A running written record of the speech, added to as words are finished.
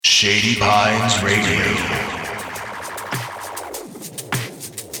Shady Pines Radio.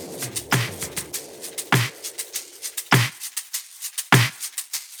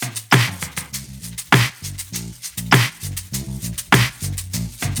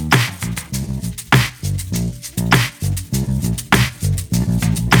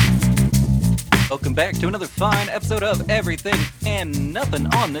 Welcome back to another fine episode of Everything and Nothing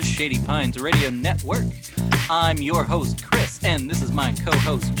on the Shady Pines Radio Network. I'm your host, Chris, and this is my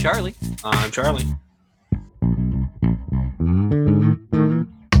co-host, Charlie. I'm Charlie. And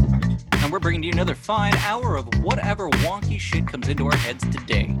we're bringing you another fine hour of whatever wonky shit comes into our heads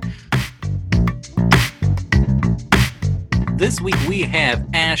today. This week we have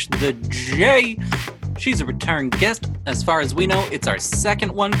Ash the J. She's a return guest. As far as we know, it's our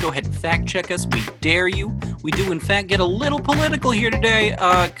second one. Go ahead and fact check us. We dare you. We do, in fact, get a little political here today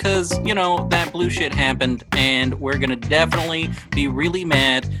because, you know, that blue shit happened, and we're going to definitely be really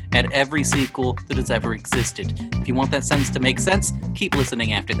mad at every sequel that has ever existed. If you want that sentence to make sense, keep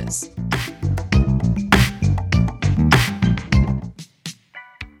listening after this.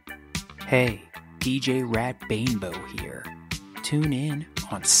 Hey, DJ Rat Bainbow here. Tune in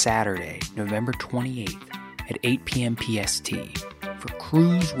on Saturday, November 28th at 8 p.m. PST for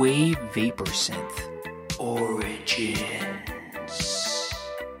Cruise Wave Vapor Synth Origins.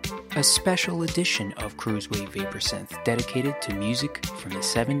 A special edition of Cruise Wave Vapor Synth dedicated to music from the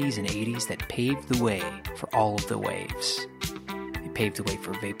 70s and 80s that paved the way for all of the waves. It paved the way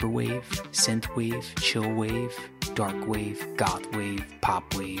for Vaporwave, Synthwave, Chillwave, Darkwave, Gothwave,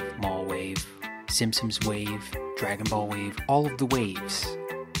 Popwave, Mallwave, Simpsons Wave, Dragon Ball Wave, all of the waves.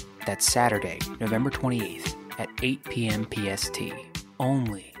 That's Saturday, November 28th at 8 p.m. PST,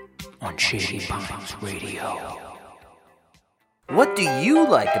 only on Shady Pines Radio. What do you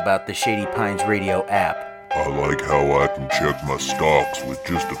like about the Shady Pines Radio app? I like how I can check my stocks with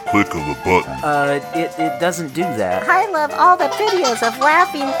just a click of a button. It doesn't do that. I love all the videos of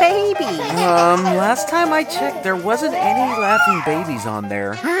laughing babies. Last time I checked, there wasn't any laughing babies on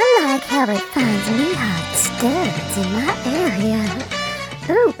there. I like how it finds me hot studs in my area.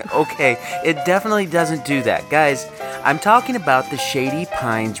 Ooh. Okay, it definitely doesn't do that. Guys, I'm talking about the Shady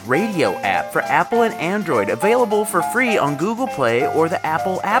Pines Radio app for Apple and Android, available for free on Google Play or the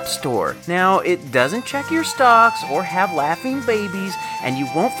Apple App Store. Now, it doesn't check your stocks or have laughing babies, and you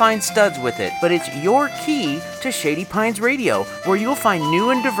won't find studs with it, but it's your key to Shady Pines Radio, where you'll find new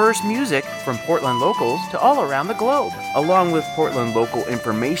and diverse music from Portland locals to all around the globe, along with Portland local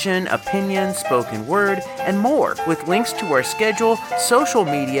information, opinions, spoken word, and more, with links to our schedule, social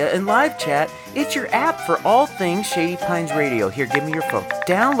media, and live chat. It's your app for all things Shady Pines Radio. Here, give me your phone.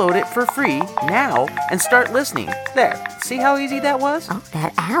 Download it for free now and start listening. There. See how easy that was? Oh,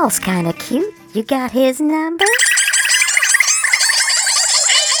 that owl's kind of cute. You got his number?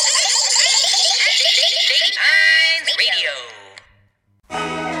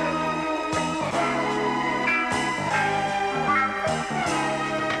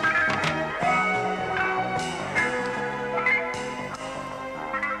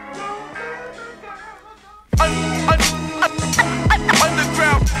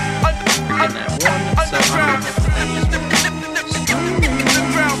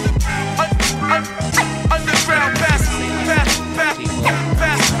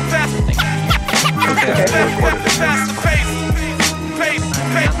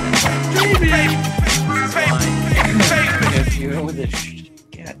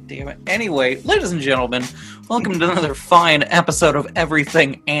 Anyway, ladies and gentlemen, welcome to another fine episode of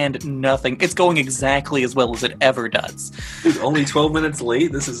Everything and Nothing. It's going exactly as well as it ever does. Dude, only 12 minutes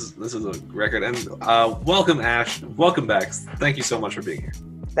late. This is a record. And welcome, Ash. Welcome back. Thank you so much for being here.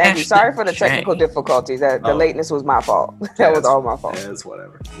 Thank you. Sorry for the technical difficulties. The lateness was my fault. That was all my fault. Yeah, it's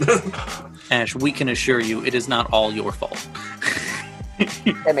whatever. Ash, we can assure you it is not all your fault.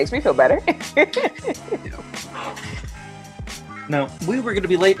 That makes me feel better. No, we were going to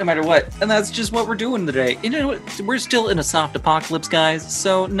be late no matter what, and that's just what we're doing today. You know what? We're still in a soft apocalypse, guys,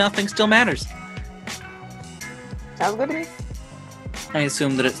 so nothing still matters. Sounds good to me. I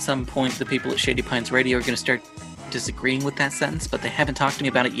assume that at some point the people at Shady Pines Radio are going to start disagreeing with that sentence, but they haven't talked to me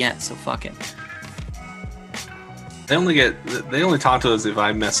about it yet, so fuck it. They only talk to us if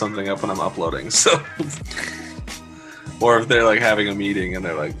I mess something up when I'm uploading, so... Or if they're like having a meeting and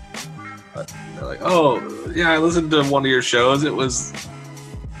they're like, oh, yeah, I listened to one of your shows. It was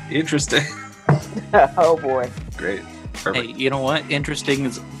interesting. Oh, boy. Great. Perfect. Hey, you know what? Interesting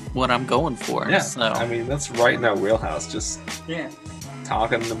is what I'm going for. Yeah, so. I mean, that's right in our wheelhouse. Just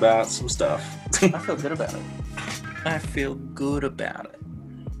talking about some stuff. I feel good about it. I feel good about it.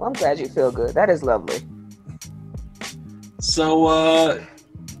 Well, I'm glad you feel good. That is lovely. So,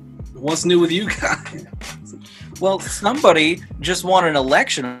 What's new with you guys? Well, somebody just won an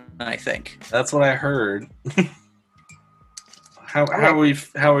election, I think. That's what I heard. How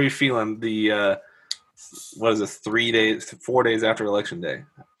are you feeling? The what is it? 4 days after election day.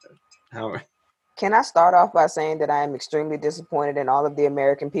 Can I start off by saying that I am extremely disappointed in all of the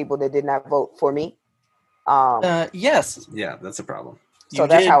American people that did not vote for me? Yes. Yeah, that's a problem. So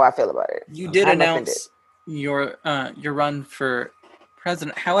that's how I feel about it. You did announce your run for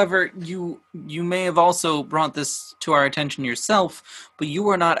president. However, you may have also brought this to our attention yourself, but you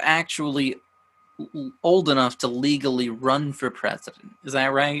are not actually old enough to legally run for president. Is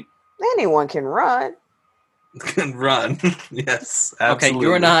that right? Anyone can run. Can run. Yes, absolutely. Okay,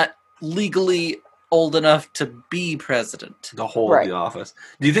 you're not legally old enough to be president. To hold the office.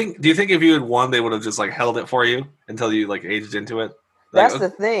 Do you think if you had won, they would have just like held it for you until you like aged into it? That's the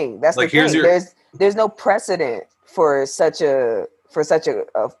thing. That's like, the thing. There's no precedent for such a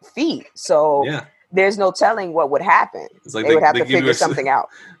feat. So there's no telling what would happen. It's like they would have to figure something out.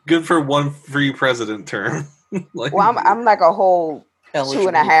 Good for one free president term. Well, I'm like a whole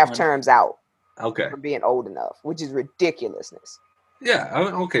 2.5 terms out. Okay. For being old enough, which is ridiculousness. Yeah.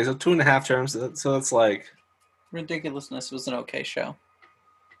 Okay. So 2.5 terms. So it's like Ridiculousness was an okay show.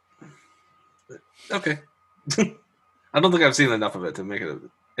 Okay. I don't think I've seen enough of it to make it.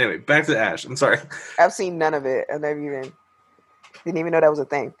 Anyway, back to Ash. I'm sorry. I've seen none of it. I didn't even know that was a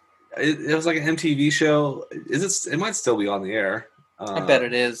thing. It was like an MTV show. It might still be on the air. I bet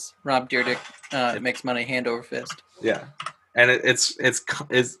it is. Rob Dyrdek. It makes money hand over fist. Yeah, and it's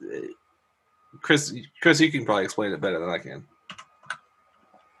Chris. You can probably explain it better than I can.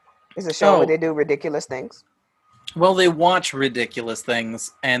 It's a show where they do ridiculous things. Well, they watch ridiculous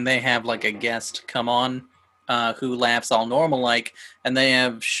things, and they have like a guest come on who laughs all normal-like, and they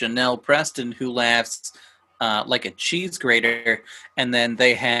have Chanel Preston who laughs like a cheese grater, and then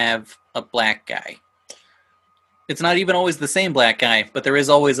they have a black guy. It's not even always the same black guy, but there is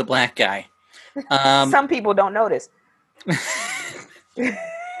always a black guy. Some people don't notice.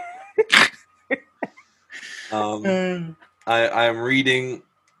 I am reading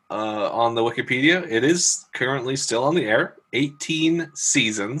on the Wikipedia. It is currently still on the air. 18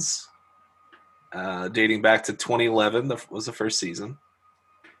 seasons, dating back to 2011 was the first season.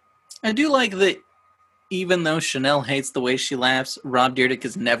 I do like that even though Chanel hates the way she laughs, Rob Dyrdek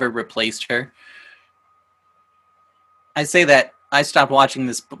has never replaced her. I say that. I stopped watching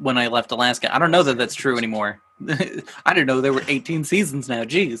this when I left Alaska. I don't know that that's true anymore. I didn't know there were 18 seasons now.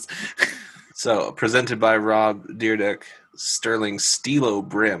 Jeez. So, presented by Rob Dyrdek, Sterling Stilo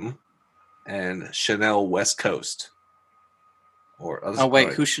Brim, and Chanel West Coast.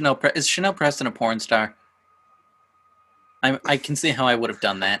 Who's Chanel? Is Chanel Preston a porn star? I can see how I would have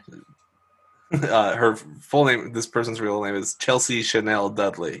done that. Her full name, this person's real name is Chelsea Chanel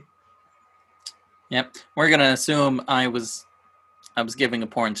Dudley. Yep. We're going to assume I was giving a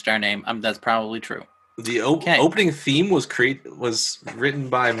porn star name. That's probably true. The opening theme was written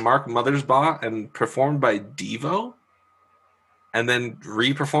by Mark Mothersbaugh and performed by Devo, and then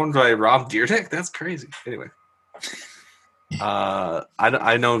re-performed by Rob Dyrdek. That's crazy. Anyway,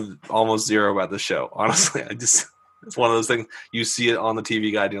 I know almost zero about the show. Honestly, it's one of those things you see it on the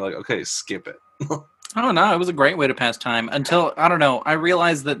TV guide and you're like, okay, skip it. I don't know. It was a great way to pass time until I don't know. I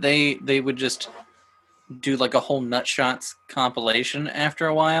realized that they would just do like a whole Nutshots compilation after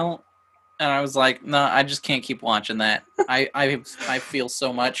a while. And I was like, no, I just can't keep watching that. I feel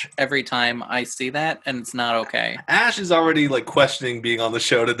so much every time I see that, and it's not okay. Ash is already like questioning being on the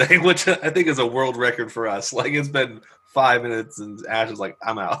show today, which I think is a world record for us. Like it's been 5 minutes, and Ash is like,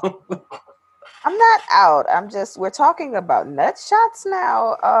 I'm out. I'm not out. We're talking about Nutshots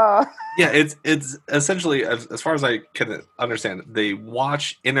now. Yeah, it's essentially, as far as I can understand it, they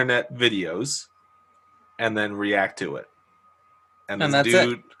watch internet videos and then react to it. And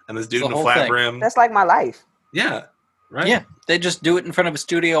this dude in a flat brim. That's like my life. Yeah. Right? Yeah. They just do it in front of a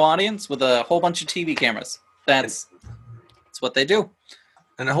studio audience with a whole bunch of TV cameras. That's what they do.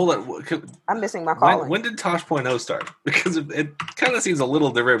 And hold on. I'm missing my calling. When did Tosh.0 start? Because it kind of seems a little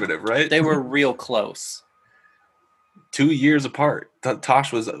derivative, right? They were real close. 2 years apart.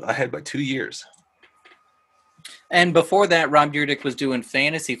 Tosh was ahead by 2 years. And before that, Rob Dyrdek was doing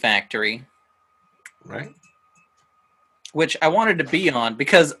Fantasy Factory. Right. Which I wanted to be on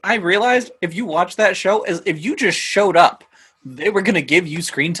because I realized if you watch that show, if you just showed up, they were going to give you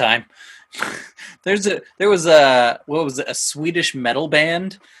screen time. There was a Swedish metal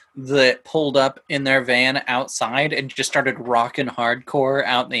band that pulled up in their van outside and just started rocking hardcore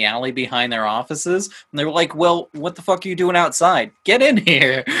out in the alley behind their offices. And they were like, well, what the fuck are you doing outside? Get in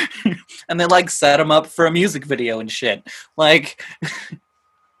here. And they like set them up for a music video and shit. Like...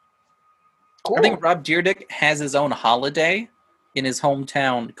 cool. I think Rob Dyrdek has his own holiday in his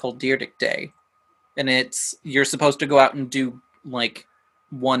hometown called Dyrdek Day. And you're supposed to go out and do like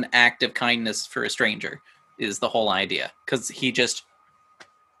one act of kindness for a stranger is the whole idea. Because he's just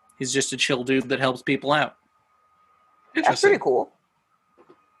a chill dude that helps people out. That's pretty cool.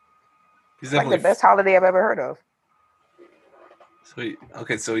 He's like the best holiday I've ever heard of.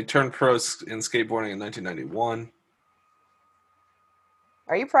 So he turned pro in skateboarding in 1991.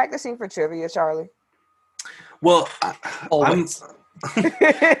 Are you practicing for trivia, Charlie? Well, I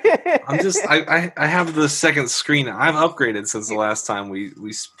have the second screen. I've upgraded since the last time we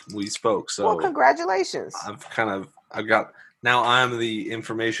spoke. So well, congratulations. Now I'm the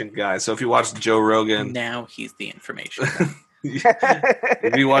information guy. So if you watch Joe Rogan, now he's the information guy.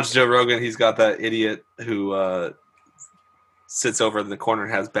 If you watch Joe Rogan, he's got that idiot who sits over in the corner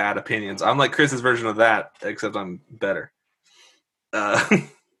and has bad opinions. I'm like Chris's version of that, except I'm better.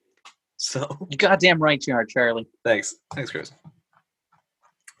 So you goddamn right you are, Charlie. Thanks, Chris.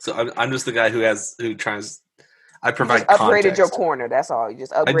 So I'm just the guy who tries. I provide. You just upgraded context. your corner. That's all. You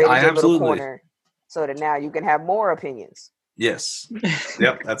just upgraded your little corner, so that now you can have more opinions. Yes.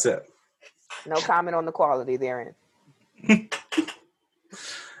 Yep. That's it. No comment on the quality therein.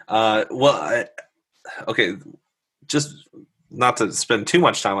 Okay. Just not to spend too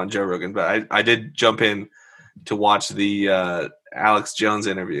much time on Joe Rogan, but I did jump in to watch the Alex Jones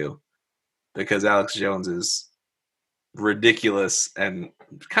interview because Alex Jones is ridiculous and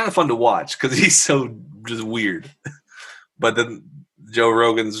kind of fun to watch because he's so just weird. But then Joe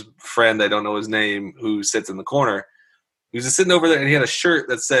Rogan's friend, I don't know his name, who sits in the corner, he was just sitting over there and he had a shirt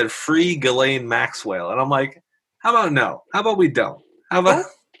that said "Free Ghislaine Maxwell," and I'm like, how about no? How about we don't? How about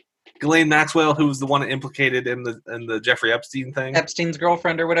Ghislaine Maxwell, who was the one implicated in the Jeffrey Epstein thing? Epstein's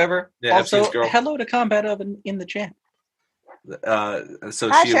girlfriend or whatever. Yeah, also, Epstein's girl. Hello to Combat Oven in the chat. Hi,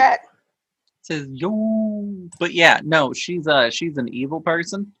 chat. Says yo, but yeah, no, she's an evil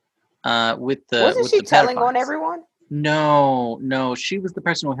person. Wasn't she telling on everyone? No, she was the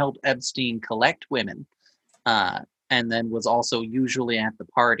person who helped Epstein collect women, and then was also usually at the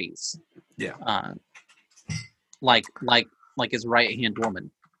parties. Yeah. Like his right hand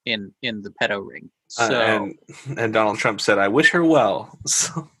woman in the pedo ring. So and Donald Trump said, "I wish her well."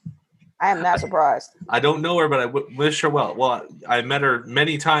 So. I am not surprised. I don't know her, but I wish her well. Well, I met her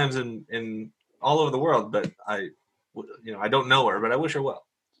many times in all over the world, but I don't know her, but I wish her well.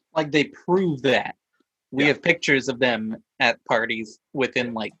 Like they prove that. We have pictures of them at parties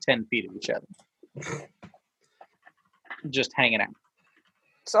within like 10 feet of each other. Just hanging out.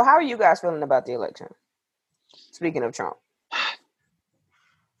 So how are you guys feeling about the election? Speaking of Trump.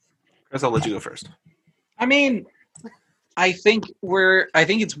 Chris, I'll let you go first. I mean, I think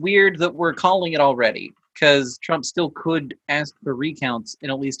it's weird that we're calling it already because Trump still could ask for recounts in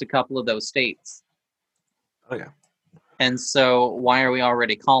at least a couple of those states. Oh yeah. And so why are we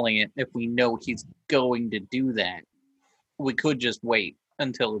already calling it if we know he's going to do that? We could just wait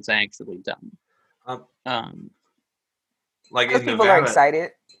until it's actually done. Like in people Nevada, are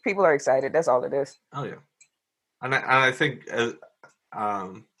excited. People are excited. That's all it is. Oh yeah. And I think the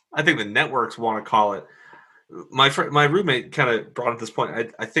networks want to call it. My roommate kind of brought up this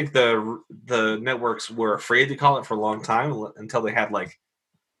point. I think the networks were afraid to call it for a long time until they had like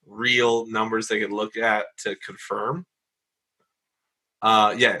real numbers they could look at to confirm.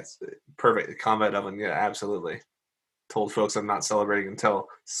 Yeah, it's perfect. Combat Oven, yeah, absolutely. Told folks I'm not celebrating until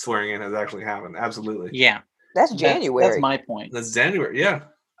swearing in has actually happened. Absolutely. Yeah. That's January. That's my point. That's January, yeah.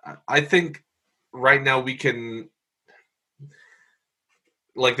 I think right now we can,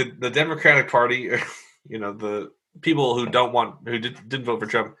 like the Democratic Party, the people who didn't vote for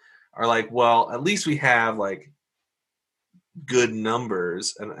Trump are like, well, at least we have like good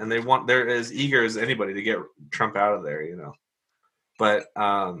numbers, and they're as eager as anybody to get Trump out of there, But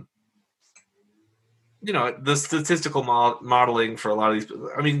the statistical modeling for a lot of these,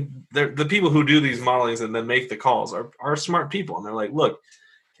 I mean, the people who do these modelings and then make the calls are smart people, and they're like, look,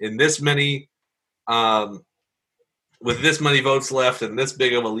 in this many, with this many votes left and this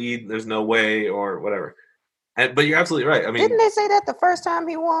big of a lead, there's no way, or whatever. But you're absolutely right. I mean, didn't they say that the first time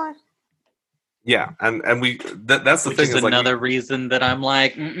he won? Yeah, and that's the Which thing. Is another reason that I'm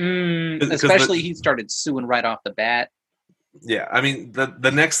like, especially he started suing right off the bat. Yeah, I mean,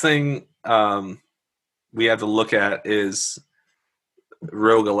 the next thing we have to look at is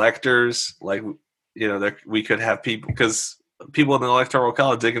rogue electors. Like, we could have people, because people in the Electoral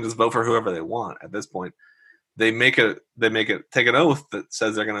College, they can just vote for whoever they want at this point. They take an oath that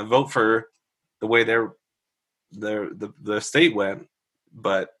says they're going to vote for the way the state went,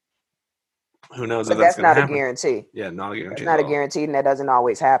 but who knows? But that's not a guarantee. Yeah, not a guarantee. It's not a guarantee, and that doesn't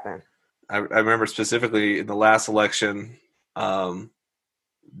always happen. I remember specifically in the last election,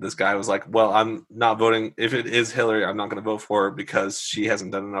 this guy was like, well, I'm not voting. If it is Hillary, I'm not going to vote for her because she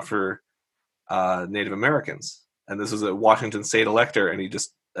hasn't done enough for Native Americans. And this was a Washington state elector, and he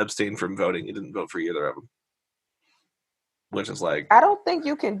just abstained from voting. He didn't vote for either of them. Which is like... I don't think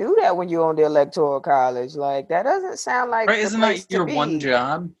you can do that when you're on the Electoral College. Like, that doesn't sound like... Right, isn't that your one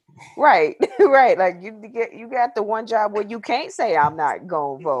job? Right, right. Like, you got the one job where you can't say, I'm not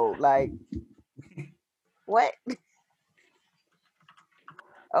going to vote. Like, what?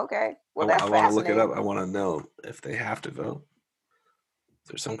 Okay. Well, that's I want to look it up. I want to know if they have to vote. Is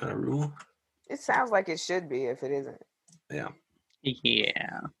there some kind of rule? It sounds like it should be if it isn't. Yeah.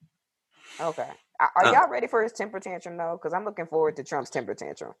 Yeah. Okay. Are y'all ready for his temper tantrum, though? Because I'm looking forward to Trump's temper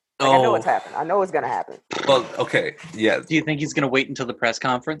tantrum. Like, I know it's happening. I know it's going to happen. Well, okay. Yeah. Do you think he's going to wait until the press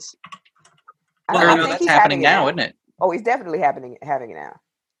conference? I think that's happening now, isn't it? Oh, he's definitely having it now.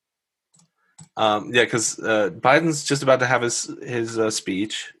 Yeah, because Biden's just about to have his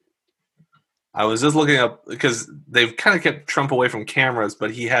speech. I was just looking up because they've kind of kept Trump away from cameras, but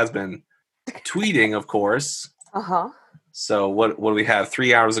he has been tweeting, of course. So what do we have?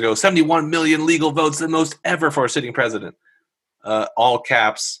 3 hours ago, 71 million legal votes, the most ever for a sitting president. All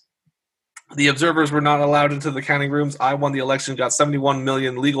caps. The observers were not allowed into the counting rooms. I won the election, got 71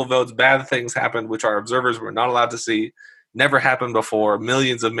 million legal votes. Bad things happened, which our observers were not allowed to see. Never happened before.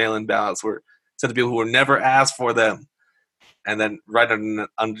 Millions of mail-in ballots were sent to people who were never asked for them. And then right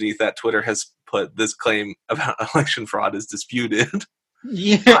underneath that, Twitter has put this claim about election fraud is disputed.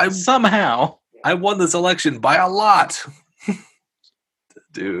 Yeah, somehow. I won this election by a lot.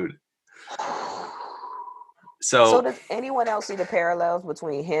 Dude. So does anyone else see the parallels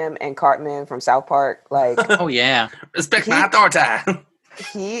between him and Cartman from South Park? Like, oh yeah, respect my authority.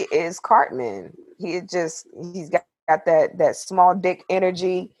 He is Cartman. He's got that small dick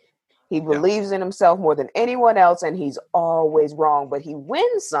energy. He believes in himself more than anyone else, and he's always wrong, but he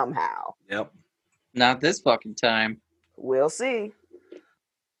wins somehow. Yep. Not this fucking time. We'll see.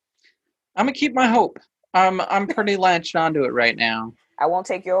 I'm gonna keep my hope. I'm pretty latched onto it right now. I won't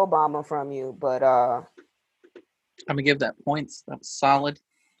take your Obama from you, but I'm gonna give that points. That was solid.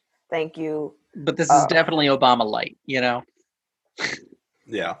 Thank you. But this is definitely Obama light, you know?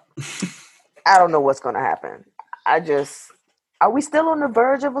 Yeah. I don't know what's gonna happen. Are we still on the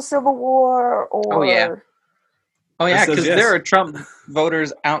verge of a civil war? Or... Oh yeah, because there are Trump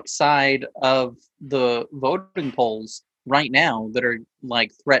voters outside of the voting polls right now that are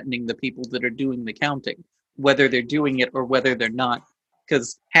like threatening the people that are doing the counting, whether they're doing it or whether they're not.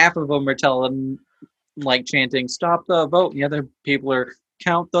 Because half of them are chanting, "Stop the vote," and the other people are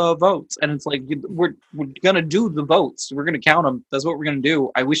count the votes, and it's like we're gonna do the votes. We're gonna count them. That's what we're gonna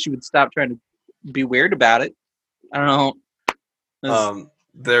do. I wish you would stop trying to be weird about it. I don't know.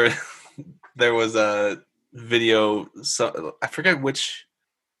 There was a video. So I forget which.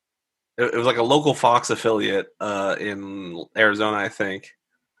 It was like a local Fox affiliate in Arizona, I think,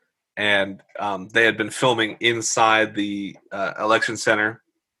 and they had been filming inside the election center,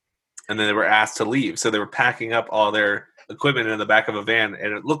 and then they were asked to leave. So they were packing up all their equipment in the back of a van,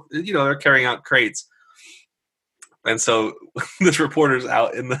 and it looked, they're carrying out crates. And so this reporter's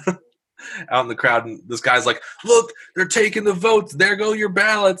out in the crowd, and this guy's like, "Look, they're taking the votes. There go your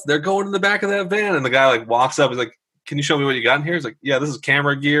ballots. They're going in the back of that van." And the guy like walks up. He's like, "Can you show me what you got in here?" He's like, "Yeah, this is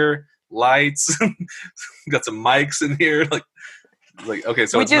camera gear, lights, got some mics in here." Like, okay,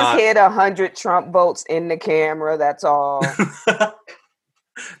 so we it's just hit 100 Trump votes in the camera. That's all.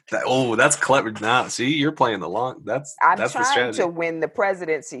 That's clever. Nah, see, you're playing the long. That's I'm the trying strategy. to win the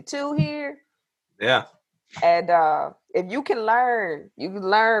presidency too here. Yeah. And if you can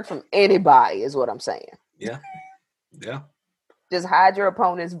learn from anybody, is what I'm saying. Yeah. Yeah. Just hide your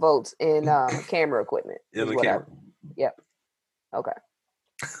opponent's votes in camera equipment. Yeah, the camera. Yep. Okay.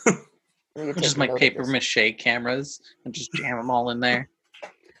 Just my paper mache cameras and just jam them all in there.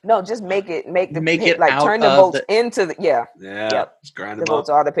 No, just make it out turn the votes into the Yeah. Yep. Just grind the votes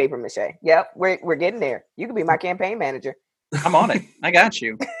are the paper mache. Yep. We're getting there. You can be my campaign manager. I'm on it. I got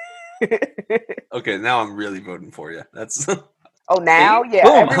you. Okay, now I'm really voting for you. That's Oh, now? Yeah.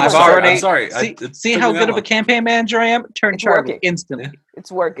 Boom. I'm sorry. See how good of a campaign manager I am? Turn Charlie instantly. Yeah.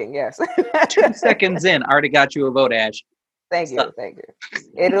 It's working, yes. 2 seconds in, already got you a vote, Ash. Thank you.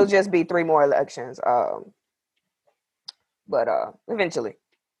 It'll just be 3 more elections. But eventually.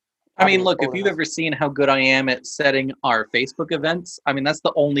 I mean, look, if you've ever seen how good I am at setting our Facebook events, I mean, that's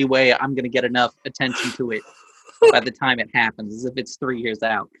the only way I'm going to get enough attention to it by the time it happens, is if it's 3 years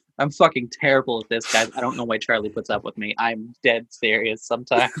out. I'm fucking terrible at this, guys. I don't know why Charlie puts up with me. I'm dead serious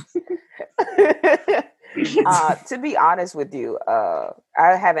sometimes. To be honest with you, I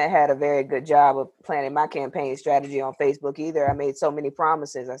haven't had a very good job of planning my campaign strategy on Facebook either. I made so many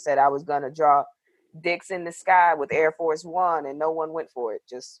promises. I said I was going to draw dicks in the sky with Air Force One, and no one went for it.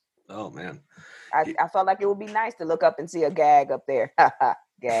 Just, Oh man, I felt like it would be nice to look up and see a gag up there.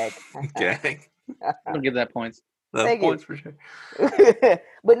 Gag. gang. I'll give that points. Thank you. Points for sure.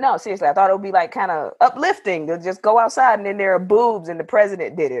 But no, seriously, I thought it would be like kind of uplifting to just go outside and then there are boobs and the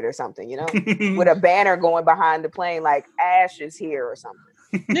president did it or something, you know, with a banner going behind the plane like Ash is here or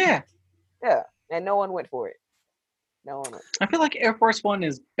something. Yeah. Yeah, and no one went for it. No one went. I feel like Air Force One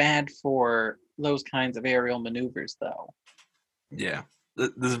is bad for those kinds of aerial maneuvers, though. Yeah,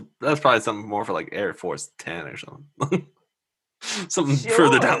 that's probably something more for like Air Force 10 or something. Something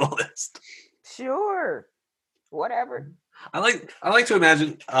further down the list. Sure. Whatever. I like to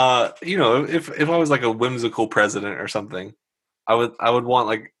imagine, you know, if I was like a whimsical president or something, I would want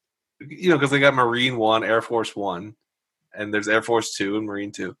like, you know, because they got Marine 1, Air Force 1, and there's Air Force 2 and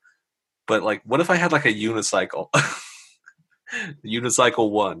Marine 2. But like, what if I had like a unicycle? Unicycle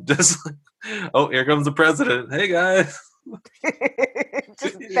 1, just like, oh, here comes the president. Hey guys.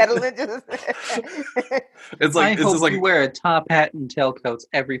 Just pedaling. Just It's like I it's hope just like you wear a top hat and tailcoats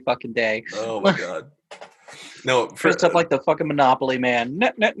every fucking day. oh my god. No, Dressed up like the fucking Monopoly man.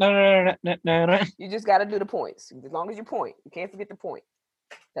 you just got to do the points. As long as you point, you can't forget the point.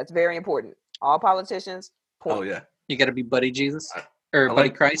 That's very important. All politicians point. oh yeah. You got to be Buddy Jesus or I Buddy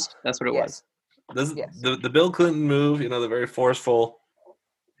like- Christ. That's what it was. This Yes. the Bill Clinton move, you know, the very forceful,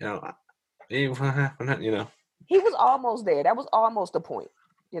 you know, you know. He was almost there. That was almost the point.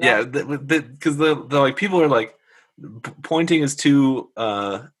 You know? Yeah, because the like people are like pointing is too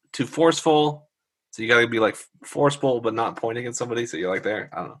forceful, so you got to be like forceful but not pointing at somebody. So you're like there.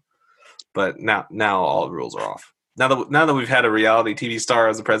 I don't know, but now all the rules are off. Now that we've had a reality TV star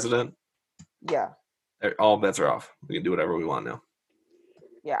as the president, Yeah. all bets are off. We can do whatever we want now.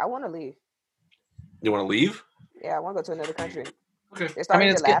 Yeah. I want to leave. You want to leave? Yeah. I want to go to another country. Okay. They're starting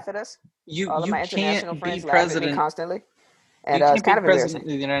it's to laugh at us. You All of my international can't be friends laugh at me president. constantly. You And can't it's kind be of president embarrassing. of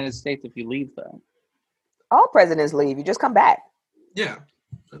the United States if you leave, though. All presidents leave. You just come back. Yeah.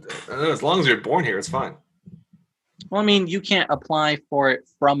 As long as you're born here, it's fine. Well, I mean, you can't apply for it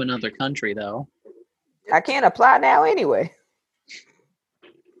from another country, though. I can't apply now anyway.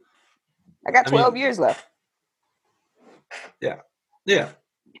 I got I mean- 12 years left. Yeah.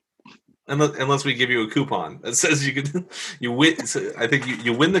 Unless we give you a coupon that says you could you win. So I think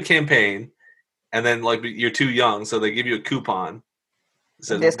you win the campaign, and then like you're too young, so they give you a coupon. It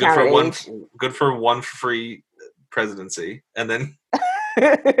says Discounted good for one free presidency, and then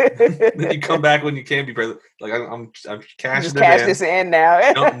Then you come back when you can be president. Like I'm cashing just it cash in. this in now.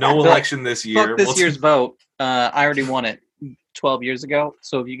 No election this year. Fuck this We'll- year's vote. I already won it 12 years ago,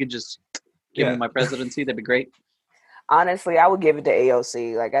 so if you could just give Yeah. me my presidency, that'd be great. Honestly, I would give it to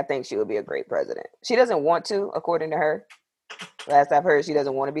AOC. Like, I think she would be a great president. She doesn't want to, according to her. Last I've heard, she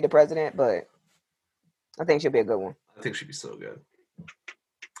doesn't want to be the president, but I think she'll be a good one. I think she'd be so good.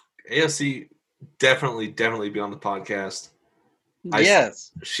 AOC definitely be on the podcast.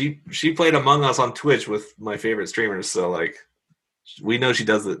 Yes. She played Among Us on Twitch with my favorite streamers, so like we know she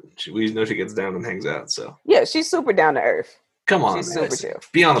does it. We know she gets down and hangs out. So Yeah, she's super down to eurth. come on, She's man. super chill.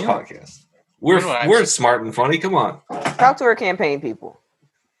 Be on the Yeah. podcast. We're You know what, we're smart and funny. Come on, Talk to her campaign people.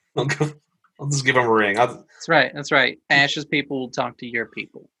 I'll just give them a ring. That's right. That's right. Ash's people will talk to your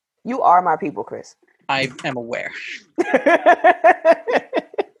people. You are my people, Chris. I am aware.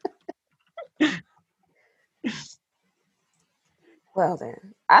 Well,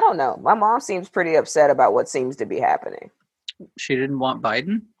 then, I don't know. My mom seems pretty upset about what seems to be happening. She didn't want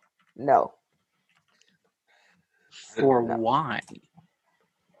Biden? No. For No. why?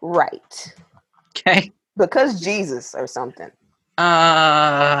 Right. Okay. Because Jesus or something.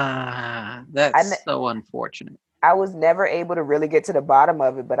 That's so unfortunate. I was never able to really get to the bottom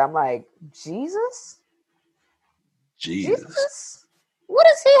of it, but I'm like, Jesus? Jesus. What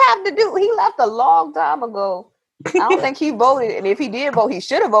does he have to do? He left a long time ago. I don't think he voted. And if he did vote, he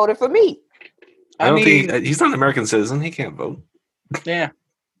should have voted for me. I don't mean, think he's not an American citizen. He can't vote. yeah.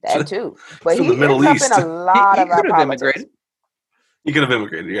 That too. But from he the Middle ends East. up in a lot He of our could have politics. immigrated. He could have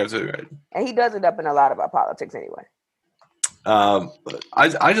immigrated. You're absolutely right. And he does end up in a lot of our politics anyway. But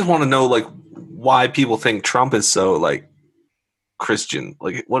I just want to know like why people think Trump is so like Christian.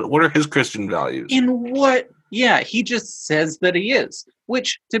 Like what are his Christian values? In what? Yeah, he just says that he is.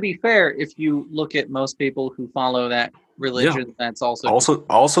 Which, to be fair, if you look at most people who follow that religion, that's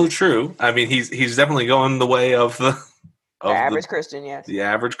Also true. I mean, he's definitely going the way of the Average Christian, yes. the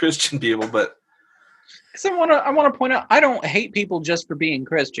average Christian people. But Because I want to point out, I don't hate people just for being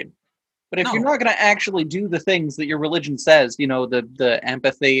Christian. But if you're No. not going to actually do the things that your religion says, the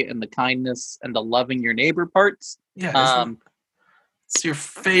empathy and the kindness and the loving your neighbor parts, Yeah, it's your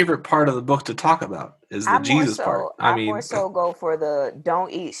favorite part of the book to talk about is the Jesus part. I mean, more so go for the don't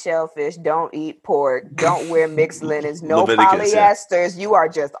eat shellfish, don't eat pork, don't wear mixed linens, no Leviticus, yeah. polyesters. You are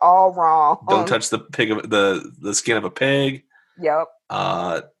just all wrong. don't touch the the skin of a pig. Yep.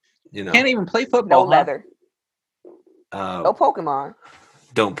 can't even play No football. leather. No Pokemon.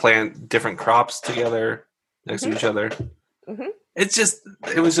 Don't plant different crops together next to each other. Mhm.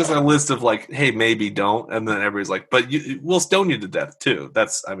 It was just a list of like, hey, maybe don't, and then everybody's like, but we'll stone you to death too.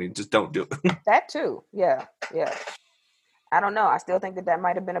 Just don't do it. That too. Yeah. Yeah. I don't know. I still think that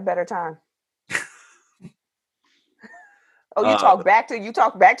might have been a better time. Oh, you talk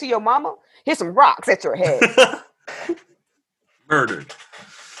back to your mama? Here's some rocks at your head. Murdered.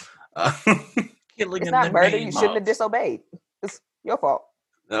 Killing It's in not the murder. name You shouldn't of- have disobeyed. It's your fault.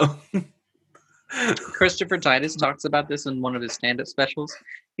 No. Christopher Titus talks about this in one of his stand-up specials.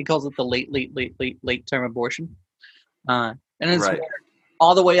 He calls it the late term abortion, and it's Right.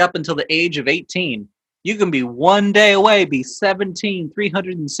 all the way up until the age of 18. You can be one day away, be 17,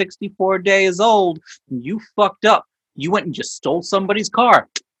 364 days old, and you fucked up. You went and just stole somebody's car.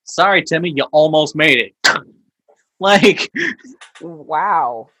 Sorry, Timmy, you almost made it. Like,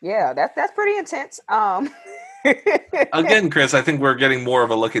 Wow. Yeah, that's pretty intense. Again, Chris, I think we're getting more of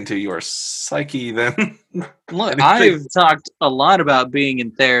a look into your psyche than. look, Anything. I've talked a lot about being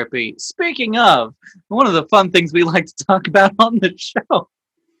in therapy. Speaking of, one of the fun things we like to talk about on the show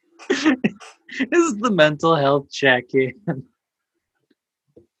is the mental health check-in.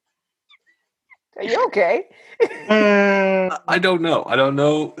 Are you okay? I don't know. I don't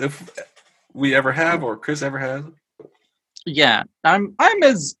know if we ever have or Chris ever has. Yeah, I'm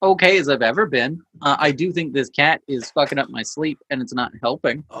as okay as I've ever been. I do think this cat is fucking up my sleep, and it's not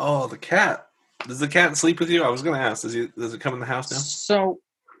helping. Oh, the cat. Does the cat sleep with you? I was going to ask. Does it come in the house now? So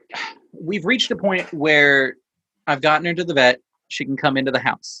we've reached a point where I've gotten her to the vet. She can come into the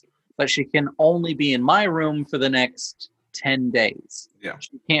house, but she can only be in my room for the next 10 days. Yeah.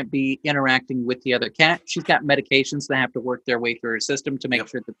 She can't be interacting with the other cat. She's got medications that have to work their way through her system to make Yep.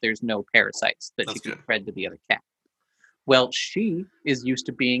 sure that there's no parasites that That's she can good. spread to the other cat. Well, she is used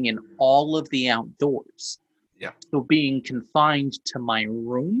to being in all of the outdoors. Yeah. So being confined to my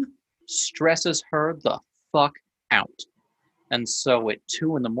room stresses her the fuck out. And so at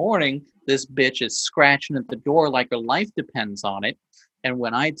 2 a.m, this bitch is scratching at the door like her life depends on it. And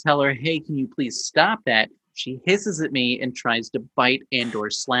when I tell her, hey, can you please stop that? She hisses at me and tries to bite and or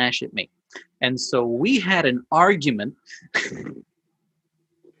slash at me. And so we had an argument.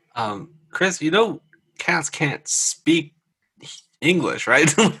 Chris, cats can't speak English, right?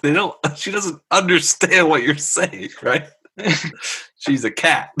 They don't. She doesn't understand what you're saying, right? She's a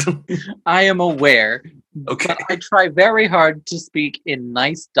cat. I am aware, Okay. but I try very hard to speak in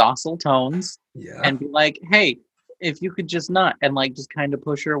nice, docile tones Yeah. and be like, hey, if you could just not, and like just kind of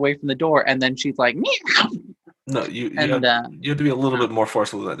push her away from the door. And then she's like, meow. No, you And have to be a little bit more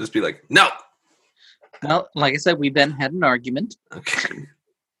forceful than that. Just be like, no. well, like I said, we then had an argument. Okay.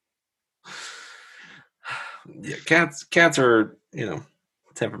 Yeah, cats are,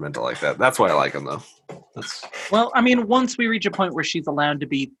 temperamental like that. That's why I like them, though. Well, I mean, once we reach a point where she's allowed to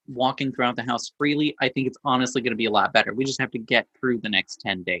be walking throughout the house freely, I think it's honestly going to be a lot better. We just have to get through the next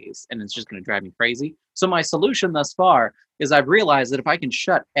 10 days, and it's just going to drive me crazy. So my solution thus far is I've realized that if I can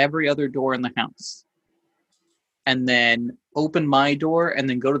shut every other door in the house and then open my door and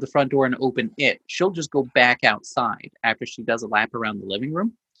then go to the front door and open it, she'll just go back outside after she does a lap around the living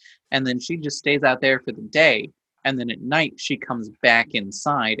room. And then she just stays out there for the day. And then at night, she comes back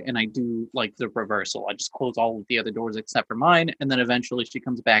inside, and I do like the reversal. I just close all of the other doors except for mine, and then eventually she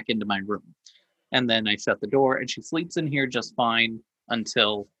comes back into my room. And then I shut the door, and she sleeps in here just fine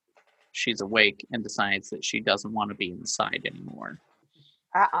until she's awake and decides that she doesn't want to be inside anymore.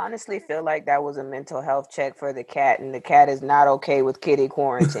 I honestly feel like that was a mental health check for the cat, and the cat is not okay with kitty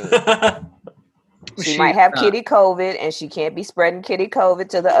quarantine. She might have kitty COVID, and she can't be spreading kitty COVID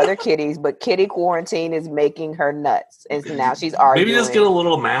to the other kitties, but kitty quarantine is making her nuts. And now she's arguing. Maybe just get a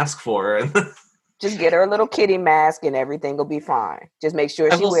little mask for her. Just get her a little kitty mask, and everything will be fine. Just make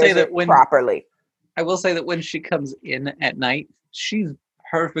sure I she will say wears that it properly. I will say that when she comes in at night, she's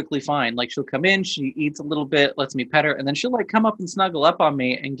perfectly fine. Like, she'll come in, she eats a little bit, lets me pet her, and then she'll like come up and snuggle up on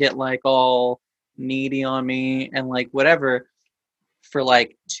me and get like all needy on me and like whatever for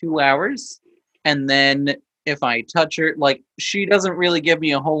like 2 hours. And then if I touch her, like, she doesn't really give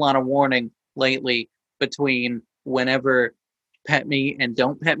me a whole lot of warning lately between whenever pet me and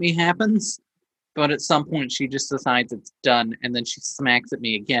don't pet me happens. But at some point she just decides it's done, and then she smacks at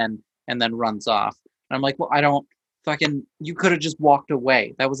me again. and then runs off. And I'm like, well, I don't fucking, you could have just walked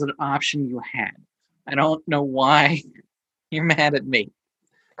away. That was an option you had. I don't know why you're mad at me.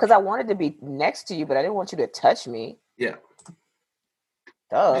 Because I wanted to be next to you, but I didn't want you to touch me. Yeah.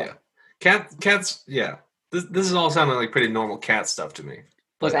 Duh. Yeah. Cats, yeah. This is all sounding like pretty normal cat stuff to me.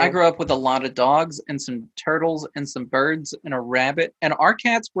 Look, Same. I grew up with a lot of dogs and some turtles and some birds and a rabbit. And our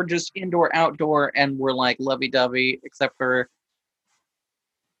cats were just indoor, outdoor, and were like lovey-dovey, except for...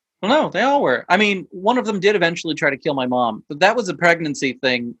 Well, no, they all were. I mean, one of them did eventually try to kill my mom. But that was a pregnancy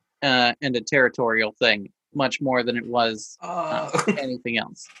thing and a territorial thing, much more than it was anything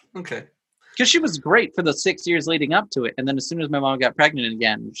else. Okay. Because she was great for the 6 years leading up to it. And then as soon as my mom got pregnant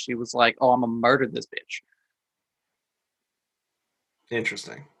again, she was like, oh, I'm going to murder this bitch.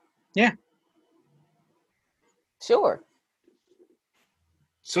 Interesting. Yeah. Sure.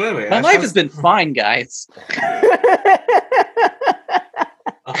 So anyway, My life has been fine, guys.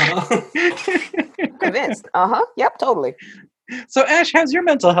 Convinced. Yep, totally. So, Ash, how's your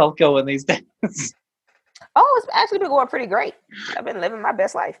mental health going these days? Oh, it's actually been going pretty great. I've been living my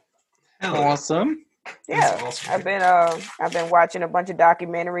best life. Awesome. Yeah, awesome. I've been watching a bunch of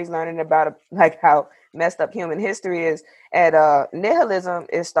documentaries, learning about like how messed up human history is, and nihilism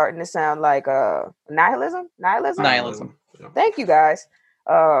is starting to sound like nihilism. Nihilism. Yeah. Thank you guys.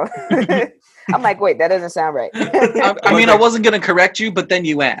 I'm like, wait, that doesn't sound right. I mean, I wasn't going to correct you, but then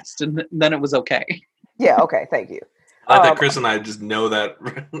you asked, and then it was okay. Yeah, okay, thank you. I think Chris and I just know that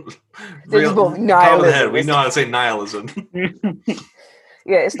Both top of the nihilism. head. We know how to say nihilism.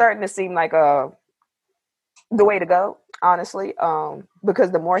 Yeah, it's starting to seem like the way to go, honestly.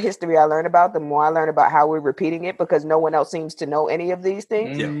 Because the more history I learn about, the more I learn about how we're repeating it, because no one else seems to know any of these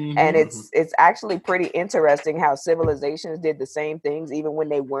things. Yeah. And it's actually pretty interesting how civilizations did the same things even when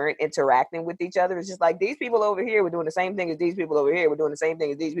they weren't interacting with each other. It's just like, these people over here were doing the same thing as these people over here. We're doing the same thing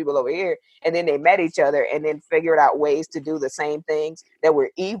as these people over here. And then they met each other and then figured out ways to do the same things that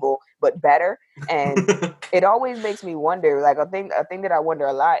were evil but better. And it always makes me wonder, like a thing that I wonder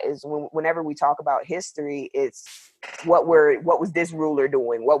a lot is whenever we talk about history, it's what was this ruler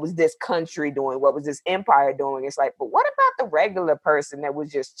doing? What was this country doing? What was this empire doing? It's like, but what about the regular person that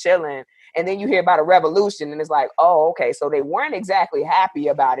was just chilling? And then you hear about a revolution and it's like, oh, okay, so they weren't exactly happy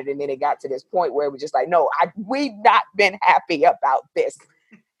about it. And then it got to this point where it was just like, no, we've not been happy about this.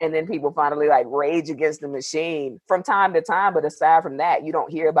 And then people finally like rage against the machine from time to time. But aside from that, you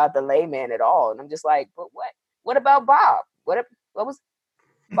don't hear about the layman at all. And I'm just like, but what about Bob? What was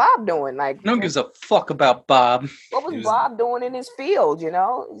Bob doing? Like, No one gives a fuck about Bob. what was Bob doing in his field? You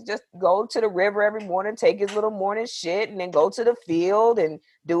know, just go to the river every morning, take his little morning shit, and then go to the field and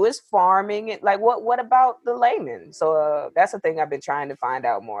do his farming. And like, what about the layman? So that's the thing I've been trying to find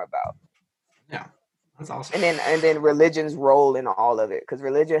out more about. Yeah, that's awesome. And then religion's role in all of it, because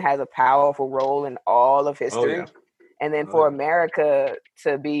religion has a powerful role in all of history. yeah. And then for America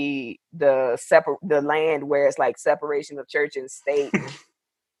to be the land where it's like separation of church and state.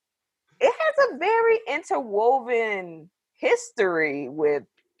 It has a very interwoven history with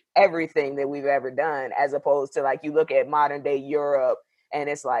everything that we've ever done, as opposed to like you look at modern day Europe and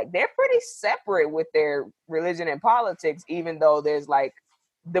it's like they're pretty separate with their religion and politics, even though there's like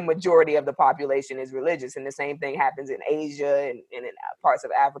the majority of the population is religious. And the same thing happens in Asia and in parts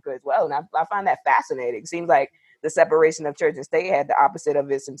of Africa as well. And I find that fascinating. It seems like the separation of church and state had the opposite of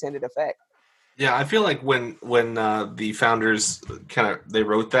its intended effect. Yeah, I feel like when the founders they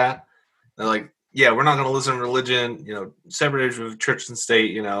wrote that, they're like, yeah, we're not going to listen to religion, separation of church and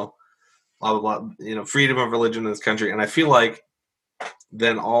state, blah, blah, blah, freedom of religion in this country. And I feel like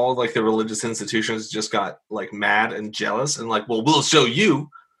then all like the religious institutions just got like mad and jealous and like, well, we'll show you,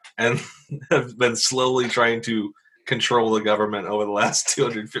 and have been slowly trying to control the government over the last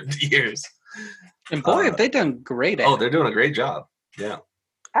 250 years. And boy, have they done great at it. They're doing a great job. Yeah.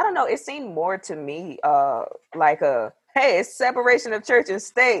 I don't know. It seemed more to me like hey, it's separation of church and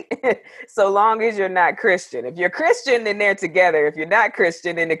state. So long as you're not Christian. If you're Christian, then they're together. If you're not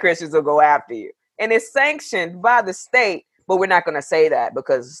Christian, then the Christians will go after you. And it's sanctioned by the state, but we're not going to say that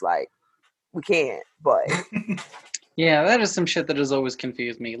because it's like, we can't, but. Yeah, that is some shit that has always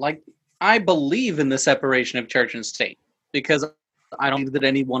confused me. Like, I believe in the separation of church and state because I don't believe that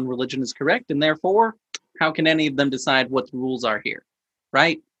any one religion is correct, and therefore, how can any of them decide what the rules are here?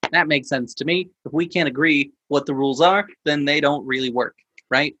 Right? That makes sense to me. If we can't agree what the rules are, then they don't really work,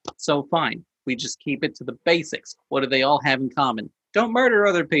 right? So fine, we just keep it to the basics. What do they all have in common? Don't murder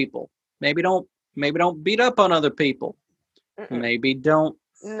other people. Maybe don't beat up on other people. Maybe don't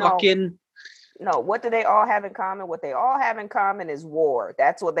fucking No, what do they all have in common? What they all have in common is war.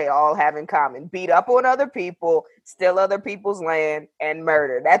 That's what they all have in common. Beat up on other people, steal other people's land, and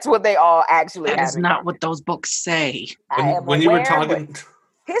murder. That's what they all actually That have is in not common. what those books say. I am When you were aware, talking, but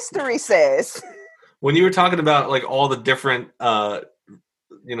history says. when you were talking about like all the different,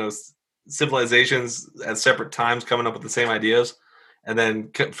 civilizations at separate times coming up with the same ideas, and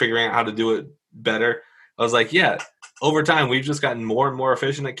then figuring out how to do it better, I was like, yeah. Over time, we've just gotten more and more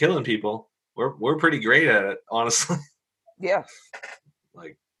efficient at killing people. We're pretty great at it, honestly. Yeah.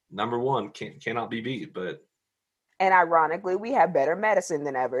 Like number one cannot be beat. But And ironically, we have better medicine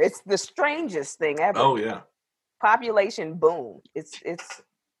than ever. It's the strangest thing ever. oh yeah, Population boom. It's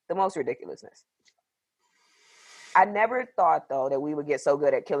the most ridiculousness. I never thought though that we would get so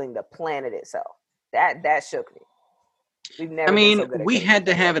good at killing the planet itself. That shook me. We've never I been mean, so good at we killing had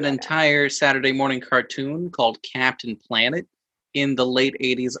the to have an planet. entire Saturday morning cartoon called Captain Planet in the late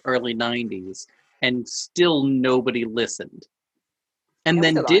 80s, early 90s, and still nobody listened. And Yeah, we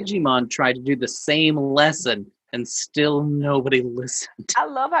then still aren't. Digimon tried to do the same lesson, and still nobody listened. I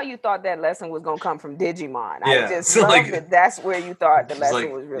love how you thought that lesson was gonna come from Digimon. Yeah, I just so, love like, that that's where you thought the it's lesson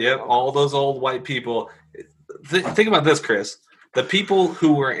like was really yep, gonna all come those old white people. Think about this, Chris. The people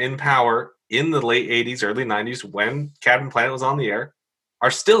who were in power in the late 80s, early 90s when Captain Planet was on the air are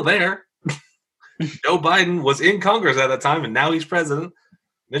still there. Joe Biden was in Congress at that time, and now he's president.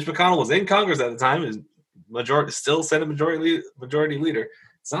 Mitch McConnell was in Congress at the time, is still Senate majority leader.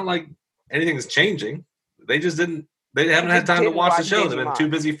 It's not like anything's changing. They just didn't. They haven't had time to didn't watch the watch show. They've been Digimon. too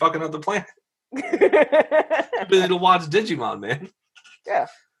busy fucking up the planet. from. Too busy to watch Digimon, man. Yeah.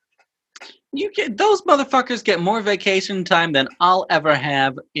 Those motherfuckers get more vacation time than I'll ever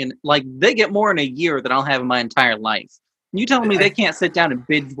have they get more in a year than I'll have in my entire life. You telling me they can't sit down and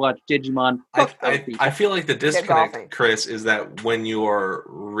binge watch Digimon? Fuck those people. I feel like the golfing. disconnect, Chris, is that when you're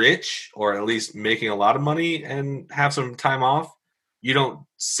rich or at least making a lot of money and have some time off, you don't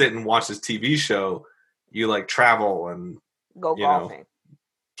sit and watch this TV show. You like travel and Go golfing.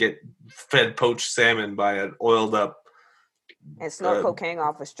 Get fed poached salmon by an oiled up And snort cocaine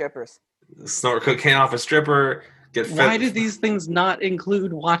off of strippers. snort cocaine off a stripper. Get fed. Why do these things not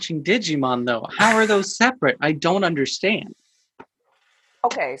include watching Digimon, though? How are those separate? I don't understand.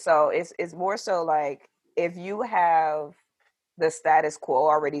 Okay, so it's more so like if you have the status quo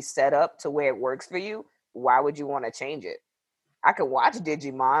already set up to where it works for you, why would you want to change it? I could watch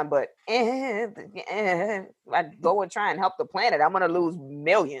Digimon, but I go and try and help the planet. I'm gonna lose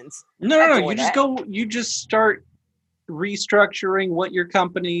millions. No, doing that. you just start restructuring what your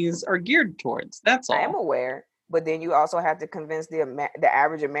companies are geared towards. That's all. I am aware, but then you also have to convince the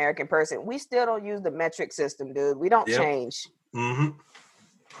average American person. We still don't use the metric system, dude. We don't Yep. change Mm-hmm.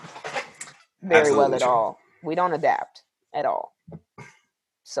 very Absolutely well at true. all. We don't adapt at all.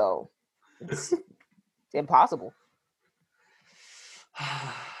 So it's impossible.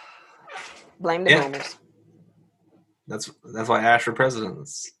 Blame the Yeah. boomers. That's why Ash for president.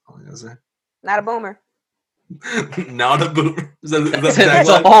 That's all I gotta say. Not a boomer. Not a boomer. Is that the That's a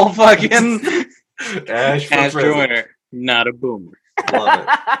tagline? whole fucking Ash for Ash president. Joyner, not a boomer. Love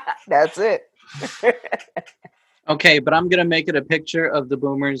it. That's it. Okay, but I'm gonna make it a picture of the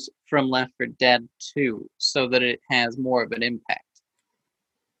boomers from Left 4 Dead 2 so that it has more of an impact.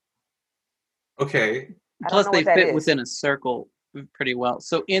 Okay. I don't Plus, know they what that fit is. within a circle pretty well.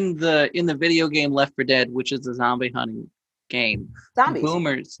 So in the video game Left 4 Dead, which is a zombie hunting game,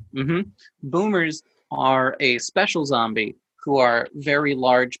 Zombies. boomers are a special zombie who are very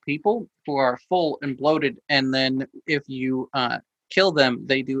large people who are full and bloated, and then if you kill them,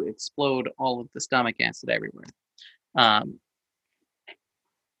 they do explode all of the stomach acid everywhere.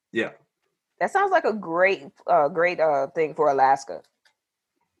 Yeah. That sounds like a great thing for Alaska.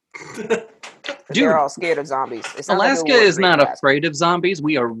 Dude, They're all scared of zombies. It sounds like it Alaska would is be not Alaska. afraid of zombies.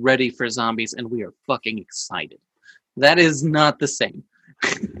 We are ready for zombies, and we are fucking excited. That is not the same.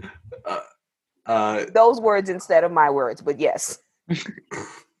 Those words instead of my words, but yes.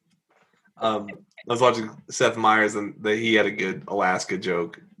 I was watching Seth Meyers, and he had a good Alaska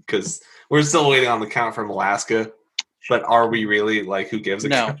joke because we're still waiting on the count from Alaska. But are we really? Like, who gives a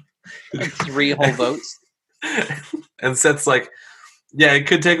No. count? 3 whole votes. And Seth's like, yeah, it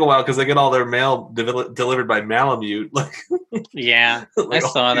could take a while because they get all their mail delivered by Malamute. Like, Yeah, I like,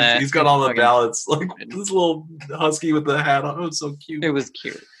 saw that. He's got all the Fucking ballots. Like stupid. this little husky with the hat on. Oh, it's so cute. It was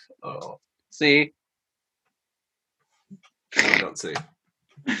cute. Oh, See? no, I don't see.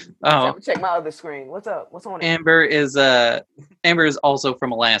 Oh, Check my other screen. What's up? What's on it? Amber is also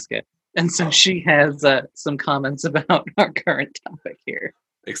from Alaska, and so she has some comments about our current topic here.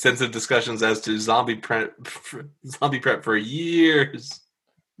 Extensive discussions as to zombie prep for years.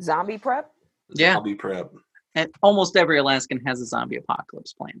 Zombie prep? Yeah. I'll be prepped. And almost every Alaskan has a zombie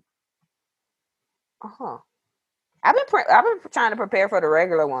apocalypse plan. Uh-huh. I've been trying to prepare for the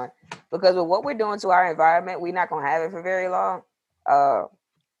regular one because with what we're doing to our environment, we're not gonna have it for very long.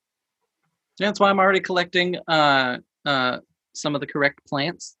 That's why I'm already collecting some of the correct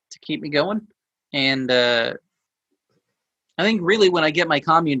plants to keep me going. And I think really when I get my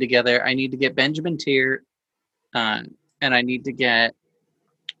commune together, I need to get Benjamin Tier, and I need to get.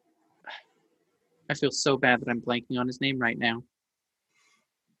 I feel so bad that I'm blanking on his name right now.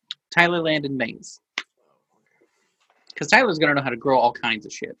 Tyler Landon Mays. Because Tyler's going to know how to grow all kinds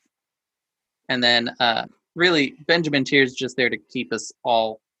of shit. And then, really, Benjamin Tier's just there to keep us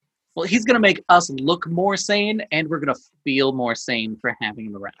all... Well, he's going to make us look more sane, and we're going to feel more sane for having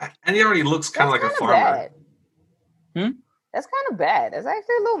him around. And he already looks kind of like a farmer. Bad. Hmm? That's kind of bad. That's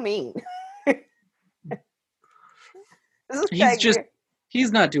actually a little mean.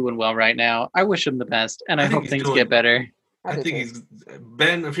 He's not doing well right now. I wish him the best, and I hope things get better. I think he's...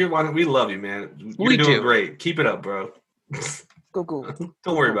 Ben, if you're watching, we love you, man. You're doing great. Keep it up, bro. Go.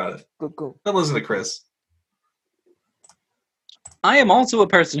 Don't worry about it. Go. Don't listen to Chris. I am also a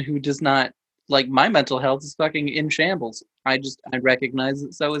person who does not like my mental health is fucking in shambles. I recognize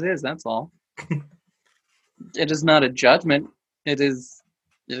that so it is. That's all. It is not a judgment. It is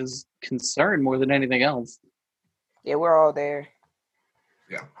concern more than anything else. Yeah, we're all there.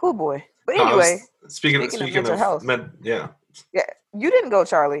 Yeah. Oh boy. But anyway, speaking of mental health. Yeah, you didn't go,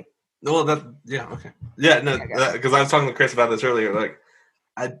 Charlie. Well, okay. Yeah, no, because I was talking to Chris about this earlier. Like,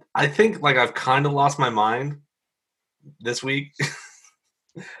 I think like I've kind of lost my mind this week.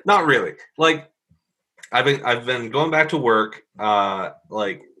 Not really. Like, I've been going back to work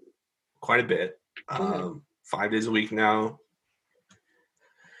like quite a bit, 5 days a week now,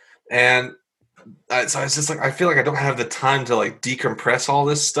 and so it's just like I feel like I don't have the time to like decompress all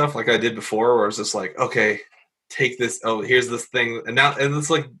this stuff like I did before, where it's just like, okay, take this. Oh, here's this thing, and it's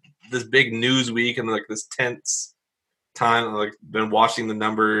like this big news week and like this tense time. I've like been watching the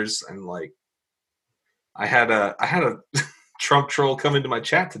numbers, and like I had a Trump troll come into my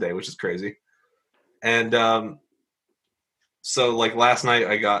chat today, which is crazy. And so like last night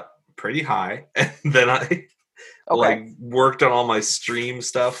I got pretty high, and then I like worked on all my stream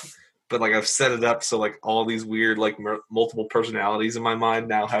stuff. But like I've set it up so like all these weird like multiple personalities in my mind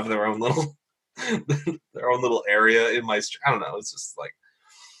now have their own little area in my stream. I don't know. It's just like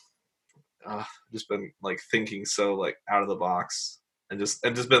just been like thinking so like out of the box and just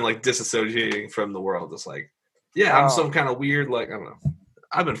been like disassociating from the world. Just like I'm some kind of weird like I don't know.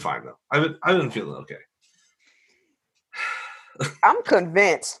 I've been fine though. I've been feeling okay. I'm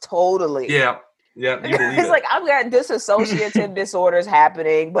convinced totally. Yeah. You believe it's like I've got dissociative disorders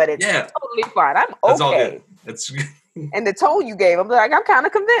happening, but it's totally fine. I'm okay. That's all good. It's and the tone you gave, I'm kind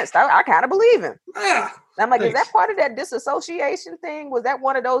of convinced. I kind of believe him. Yeah. I'm like, is that part of that disassociation thing? Was that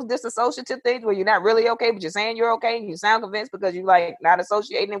one of those disassociative things where you're not really okay, but you're saying you're okay and you sound convinced because you like not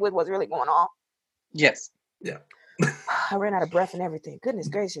associating it with what's really going on? Yes. Yeah. I ran out of breath and everything. Goodness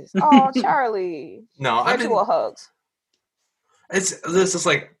gracious. Oh, Charlie. No, virtual hugs. This is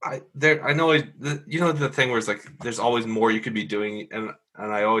like I know the thing where it's like there's always more you could be doing, and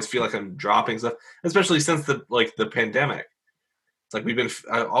I always feel like I'm dropping stuff, especially since the pandemic. It's like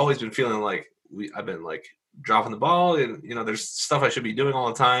I've always been feeling like I've been like dropping the ball, and there's stuff I should be doing all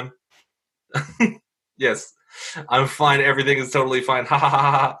the time. Yes, I'm fine. Everything is totally fine. Ha ha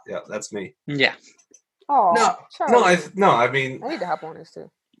ha ha. Yeah, that's me. Yeah. Oh no. I mean, I need to hop on this too.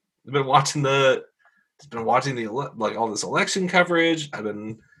 I've been watching the like all this election coverage. I've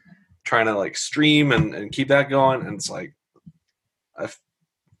been trying to like stream and keep that going, and it's like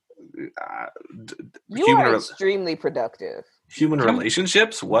you are extremely productive. Human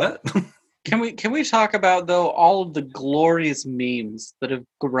relationships. What? Can we talk about though all of the glorious memes that have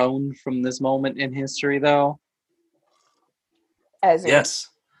grown from this moment in history though? Yes.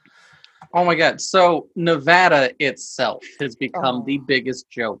 Oh my God! So Nevada itself has become the biggest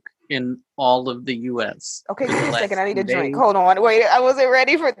joke in all of the U.S. Okay, give me a second. I need a drink. Hold on. Wait, I wasn't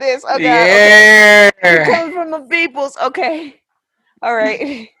ready for this. Okay. Yeah. Okay. Coming from the peoples. Okay. All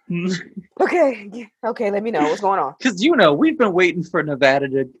right. Okay. Let me know what's going on. Because we've been waiting for Nevada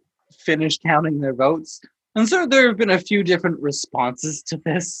to finish counting their votes, and so there have been a few different responses to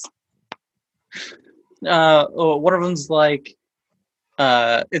this. One of them's like,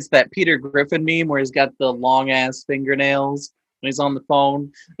 it's that Peter Griffin meme where he's got the long ass fingernails. And he's on the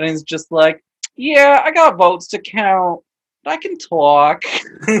phone, and he's just like, "Yeah, I got votes to count. I can talk."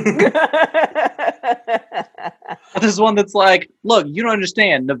 There's one that's like, "Look, you don't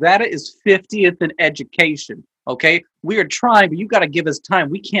understand. Nevada is 50th in education. Okay, we are trying, but you got to give us time.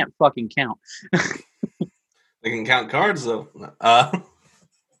 We can't fucking count. They can count cards though.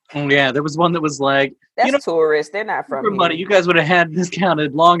 Oh yeah, there was one that was like, That's tourists. They're not from for money, here. you guys would have had this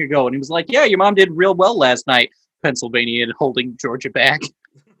counted long ago. And he was like, yeah, your mom did real well last night. Pennsylvania and holding Georgia back.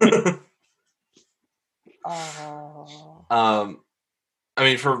 Oh. I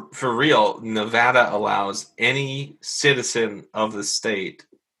mean, for real, Nevada allows any citizen of the state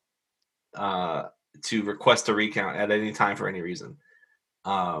to request a recount at any time for any reason,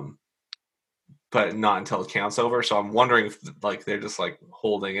 but not until the count's over. So I'm wondering if like they're just like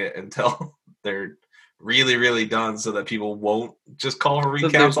holding it until they're really, really done, so that people won't just call for So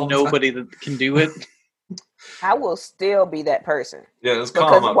recounts. there's all the nobody time. that can do it. I will still be that person. Yeah, let's call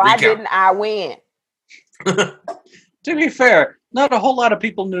Because them up. why Recount. didn't I win? To be fair, not a whole lot of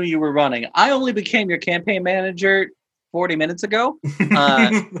people knew you were running. I only became your campaign manager 40 minutes ago.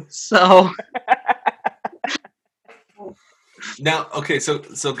 So Now, okay, so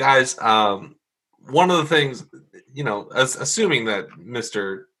guys, one of the things, assuming that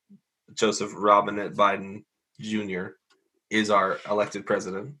Mr. Joseph Robinette Biden Jr. is our elected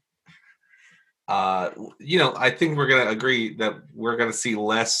president, I think we're going to agree that we're going to see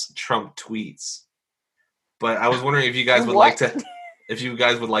less Trump tweets. But I was wondering if you guys would like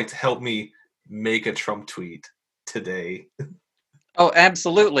to help me make a Trump tweet today. oh,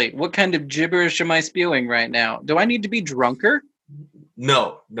 absolutely. What kind of gibberish am I spewing right now? Do I need to be drunker?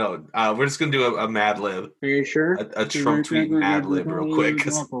 No. We're just gonna do a Mad Lib. Are you sure? A Trump tweet Mad Lib real quick.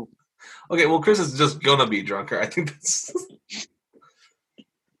 Okay, well, Chris is just gonna be drunker. I think that's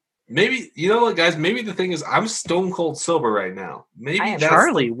maybe. You know what, guys? Maybe the thing is, I'm stone cold sober right now. Maybe that's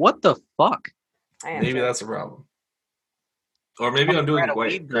Charlie, what the fuck? Maybe that's a problem. Or maybe I'm doing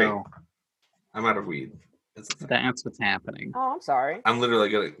great. Though. I'm out of weed. That's what's happening. Oh, I'm sorry. I'm literally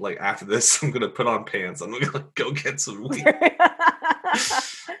gonna after this. I'm gonna put on pants. I'm gonna go get some weed.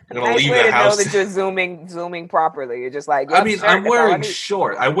 I'm gonna leave the house. Know that you're zooming properly. You're just like. I mean, I'm wearing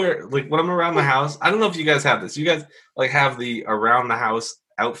short. I wear when I'm around the house. I don't know if you guys have this. You guys have the around the house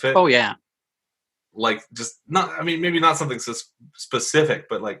outfit. Oh yeah. Just not. I mean, maybe not something so specific,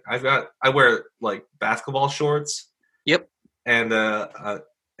 but I wear basketball shorts. Yep. And the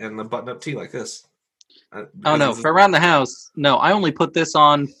button-up tee like this. Oh no! For around the house, no. I only put this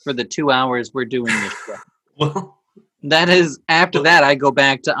on for the 2 hours we're doing this show. Well, that is after that that I go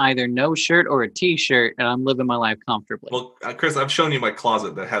back to either no shirt or a t-shirt, and I'm living my life comfortably. Well, Chris, I've shown you my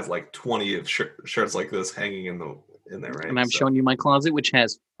closet that has 20 of shirts like this hanging in there, right? And I've shown you my closet, which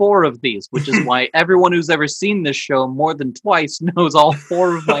has 4 of these, which is why everyone who's ever seen this show more than twice knows all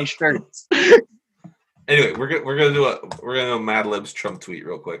 4 of my shirts. Anyway, we're gonna do a Mad Libs Trump tweet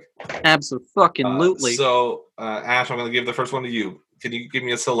real quik. Absolutely. So, Ash, I'm gonna give the first one to you. Can you give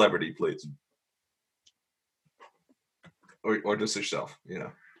me a celebrity, please? Or just yourself, Give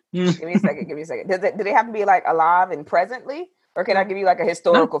me a second. Do they have to be alive and presently, or can I give you a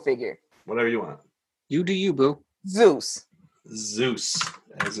historical figure? Whatever you want. You do you, boo. Zeus,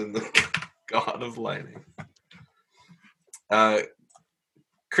 as in the god of lightning.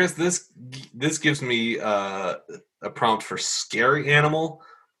 Chris, this gives me a prompt for scary animal,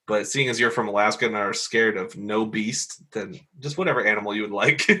 but seeing as you're from Alaska and are scared of no beast, then just whatever animal you would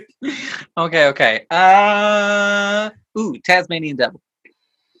like. Okay. Tasmanian devil.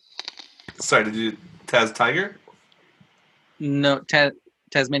 Sorry, did you Taz tiger? No,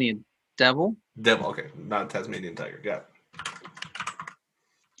 Tasmanian devil. Devil, okay, not Tasmanian tiger. Yeah.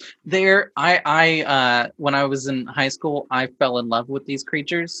 I when I was in high school, I fell in love with these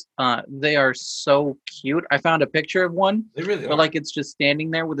creatures. They are so cute. I found a picture of one. They really are. But it's just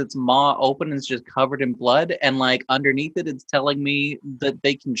standing there with its maw open and it's just covered in blood. And underneath it, it's telling me that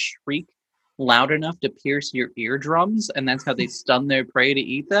they can shriek loud enough to pierce your eardrums, and that's how they stun their prey to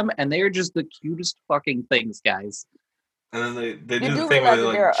eat them. And they are just the cutest fucking things, guys. And then they do the thing where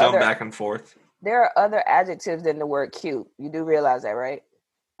they jump back and forth. There are other adjectives than the word cute. You do realize that, right?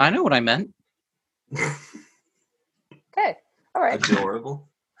 I know what I meant. Okay. All right. Adorable.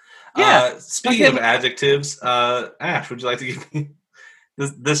 Yeah. Speaking of adjectives, Ash, would you like to give me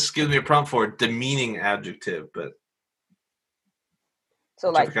this gives me a prompt for a demeaning adjective, but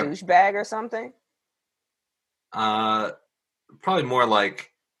so douchebag or something? Probably more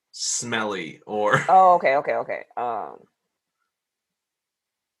smelly or Oh, okay.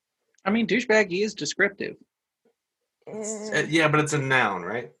 I mean, douchebag is descriptive. Yeah, but it's a noun,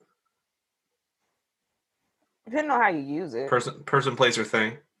 right? Depending on how you use it. Person, place, or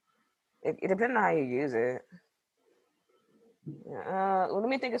thing. It depends on how you use it. Let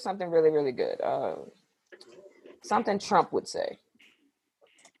me think of something really, really good. Something Trump would say.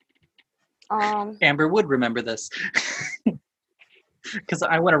 Amber would remember this. Because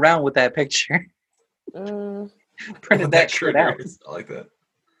I went around with that picture. Printed that shit out. I like that.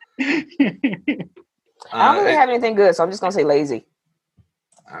 I don't really have anything good, so I'm just gonna say lazy.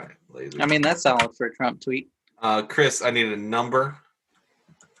 All right, lazy. I mean, that's solid for a Trump tweet. Chris, I need a number.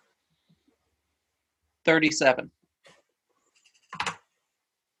 37.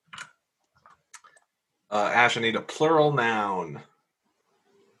 Ash, I need a plural noun.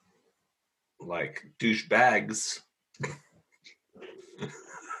 Like douchebags.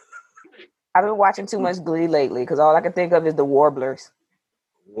 I've been watching too much Glee lately because all I can think of is the Warblers.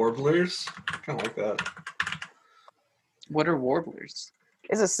 Warblers? I kind of like that. What are warblers?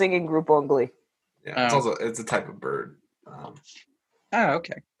 It's a singing group on Glee. Yeah, it's a type of bird. Oh,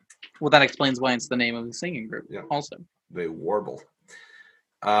 okay. Well, that explains why it's the name of the singing group. Yeah. Also, they warble.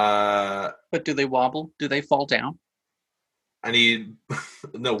 But do they wobble? Do they fall down? I need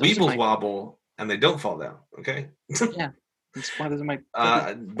no weebles wobble, and they don't fall down. Okay. Yeah. That's why those are my.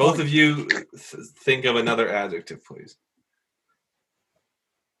 Both of you think of another adjective, please.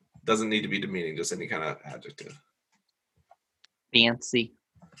 Doesn't need to be demeaning, just any kind of adjective. Fancy.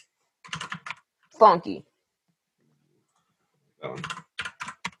 Funky.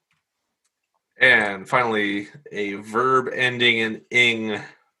 And finally, a verb ending in ing. Is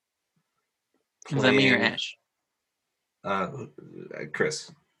that me or Ash?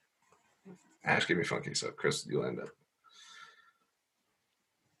 Chris. Ash gave me funky, so Chris, you'll end up.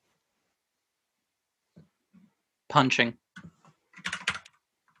 Punching.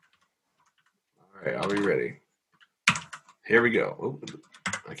 All right, are we ready? Here we go. Oh,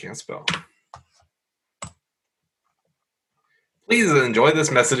 I can't spell. Please enjoy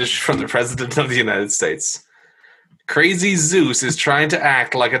this message from the President of the United States. Crazy Zeus is trying to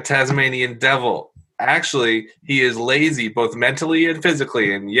act like a Tasmanian devil. Actually, he is lazy both mentally and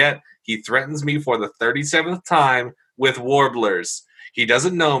physically, and yet he threatens me for the 37th time with warblers. He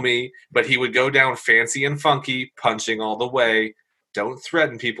doesn't know me, but he would go down fancy and funky, punching all the way. Don't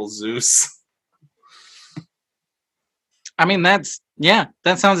threaten people, Zeus. I mean, that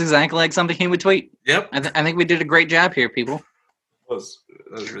sounds exactly like something he would tweet. Yep. I think we did a great job here, people. That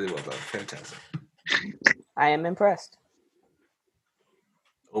was really well done. Fantastic. I am impressed.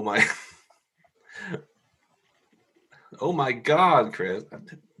 Oh my God, Chris.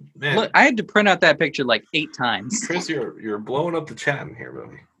 Man. Look, I had to print out that picture like 8 times. Chris, you're blowing up the chat in here,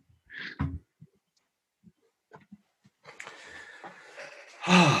 buddy.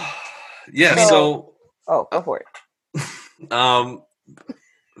 Yeah, so go for it.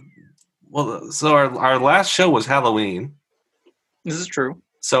 Well, so our last show was Halloween. This is true.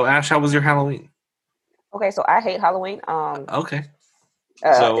 So Ash, how was your Halloween? Okay, so I hate Halloween. Okay.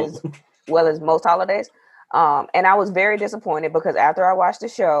 As well as most holidays. And I was very disappointed because after I watched the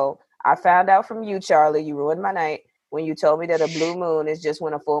show, I found out from you, Charlie, you ruined my night when you told me that a blue moon is just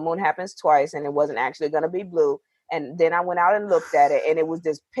when a full moon happens twice and it wasn't actually going to be blue. And then I went out and looked at it and it was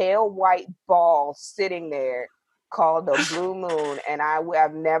this pale white ball sitting there called a blue moon. And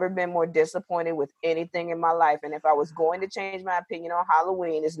I've never been more disappointed with anything in my life. And if I was going to change my opinion on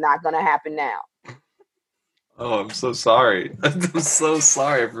Halloween, it's not going to happen now. Oh, I'm so sorry. I'm so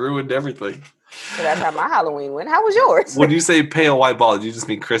sorry. I've ruined everything. So that's how my Halloween went. How was yours? When you say pale white ball, did you just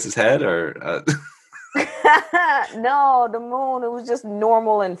mean Chris's head or? No, the moon. It was just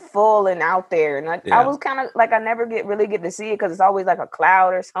normal and full and out there, and I was kind of like I never really get to see it because it's always like a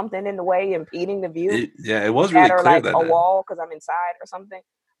cloud or something in the way impeding the view. It was really clear like that a day. wall because I'm inside or something.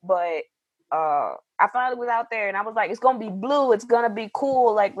 But I finally was out there, and I was like, it's gonna be blue. It's gonna be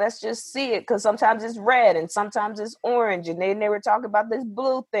cool. Like let's just see it because sometimes it's red and sometimes it's orange, and they were talking about this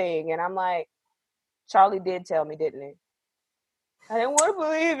blue thing, and I'm like, Charlie did tell me, didn't he? I didn't want to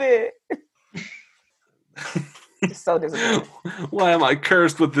believe it. It's so disappointing. Why am I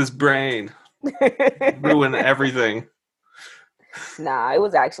cursed with this brain? Ruin everything. Nah, it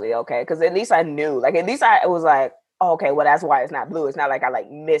was actually okay because at least I knew. Like at least I was like, oh, okay, well that's why it's not blue. It's not like I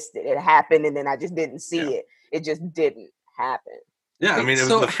like missed it. It happened and then I just didn't see it. It just didn't happen. Yeah, I mean, it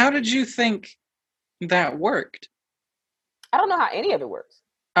so was how did you think that worked? I don't know how any of it works.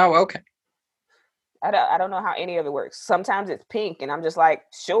 Oh, okay. I don't know how any of it works. Sometimes it's pink, and I'm just like,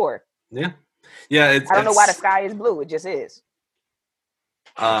 sure. Yeah. I don't know why the sky is blue. It just is.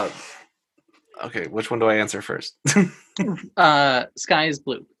 Okay, which one do I answer first? Sky is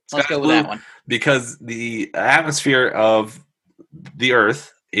blue. Let's go with that one. Because the atmosphere of the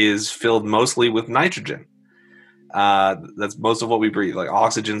Earth is filled mostly with nitrogen. That's most of what we breathe. Like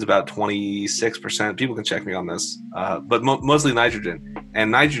oxygen's about 26%. People can check me on this, but mostly nitrogen. And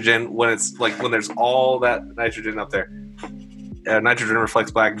nitrogen, when there's all that nitrogen up there, nitrogen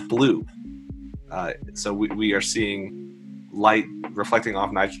reflects back blue. So we are seeing light reflecting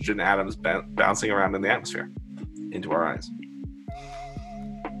off nitrogen atoms bouncing around in the atmosphere into our eyes.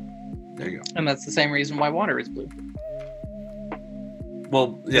 There you go. And that's the same reason why water is blue.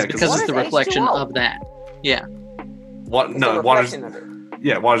 Well, yeah, because it's the reflection H2O? of that. Yeah. Water's reflection of it.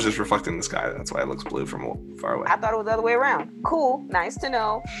 water's just reflecting the sky. That's why it looks blue from far away. I thought it was the other way around. Cool, nice to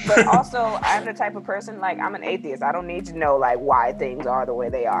know. But also, I'm the type of person, like, I'm an atheist. I don't need to know, like, why things are the way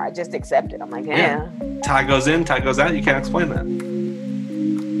they are. I just accept it. I'm like, yeah. Tide goes in, tide goes out. You can't explain that.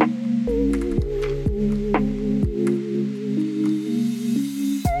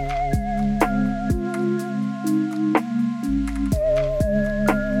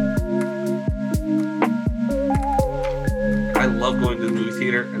 I love going to the movie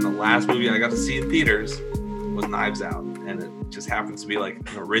theater, and the last movie I got to see in theaters was Knives Out, and it just happens to be like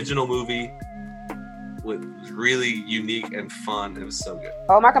an original movie with really unique and fun. It was so good.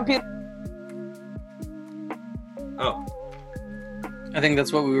 Oh, my computer. Oh, I think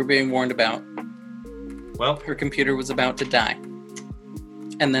that's what we were being warned about. well, Her computer was about to die.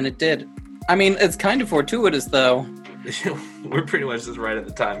 And then it did. I mean, it's kind of fortuitous, though, we're pretty much just right at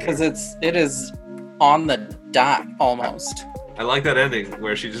the time. because here. it is on the dot, almost. I like that ending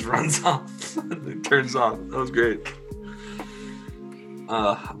where she just runs off. It turns off. That was great.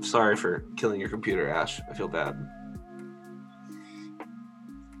 I'm sorry for killing your computer, Ash. I feel bad.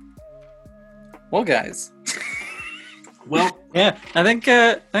 Well, guys. Well, Yeah, I think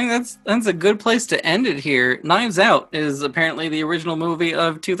that's a good place to end it here. Knives Out is apparently the original movie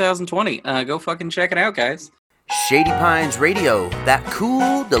of 2020. Go fucking check it out, guys. Shady Pines Radio, that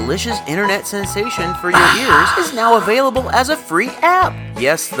cool, delicious internet sensation for your ears, is now available as a free app.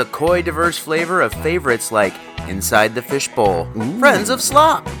 Yes, the coy, diverse flavor of favorites like Inside the Fishbowl, Friends of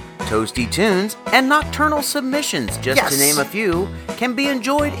Slop, Toasty Tunes, and Nocturnal Submissions, just to name a few, can be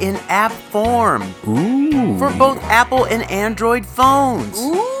enjoyed in app form. For both Apple and Android phones.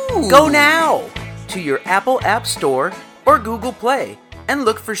 Go now to your Apple App Store or Google Play and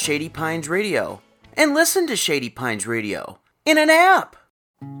look for Shady Pines Radio. And listen to Shady Pines Radio in an app.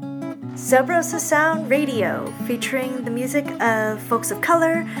 Subrosa Sound Radio, featuring the music of folks of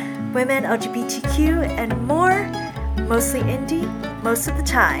color, women, LGBTQ, and more. Mostly indie, most of the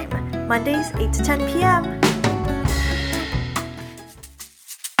time. Mondays, 8 to 10 p.m.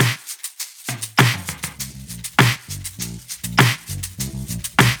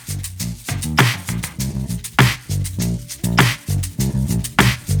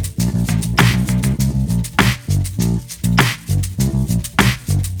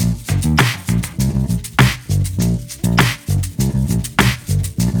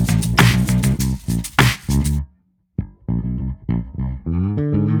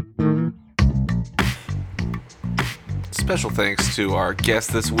 special thanks to our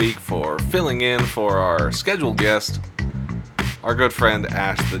guest this week for filling in for our scheduled guest, our good friend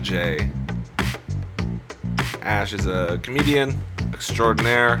Ash the J. Ash is a comedian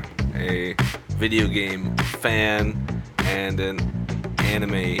extraordinaire, a video game fan, and an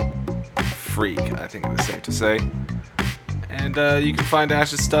anime freak, I think it's safe to say. And you can find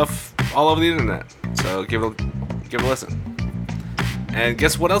Ash's stuff all over the internet, so give it a listen. And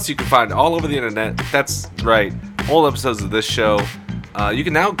guess what else you can find all over the internet? That's right, old episodes of this show. You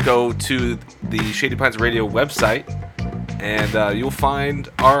can now go to the Shady Pines Radio website, and you'll find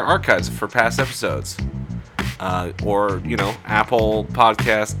our archives for past episodes. Or, Apple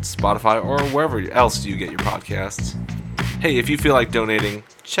Podcasts, Spotify, or wherever else you get your podcasts. Hey, if you feel like donating,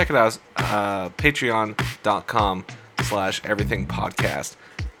 check it out, patreon.com/everythingpodcast.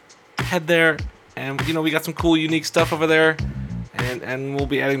 Head there, and, we got some cool, unique stuff over there, and we'll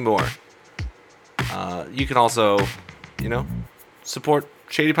be adding more. You can also, support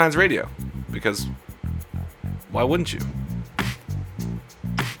Shady Pines Radio, because why wouldn't you?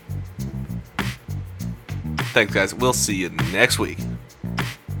 Thanks, guys. We'll see you next week,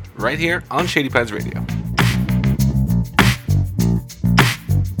 right here on Shady Pines Radio.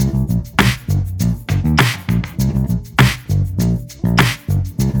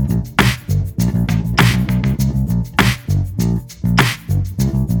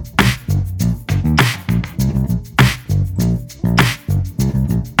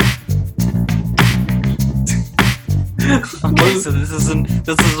 Okay, so this isn't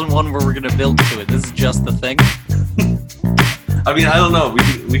one where we're gonna build to it. This is just the thing. I mean, I don't know.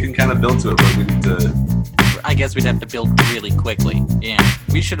 We can kind of build to it, but we need to. I guess we'd have to build really quickly. Yeah,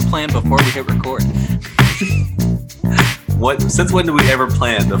 we should have planned before we hit record. Since when do we ever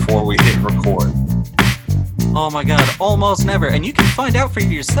plan before we hit record? Oh my god, almost never. And you can find out for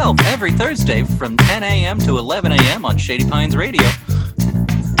yourself every Thursday from 10 a.m. to 11 a.m. on Shady Pines Radio.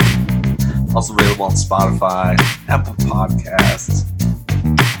 Also available on Spotify, Apple Podcasts.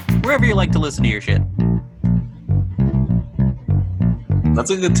 Wherever you like to listen to your shit. That's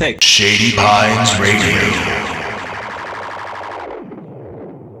a good take. Shady Pines Radio.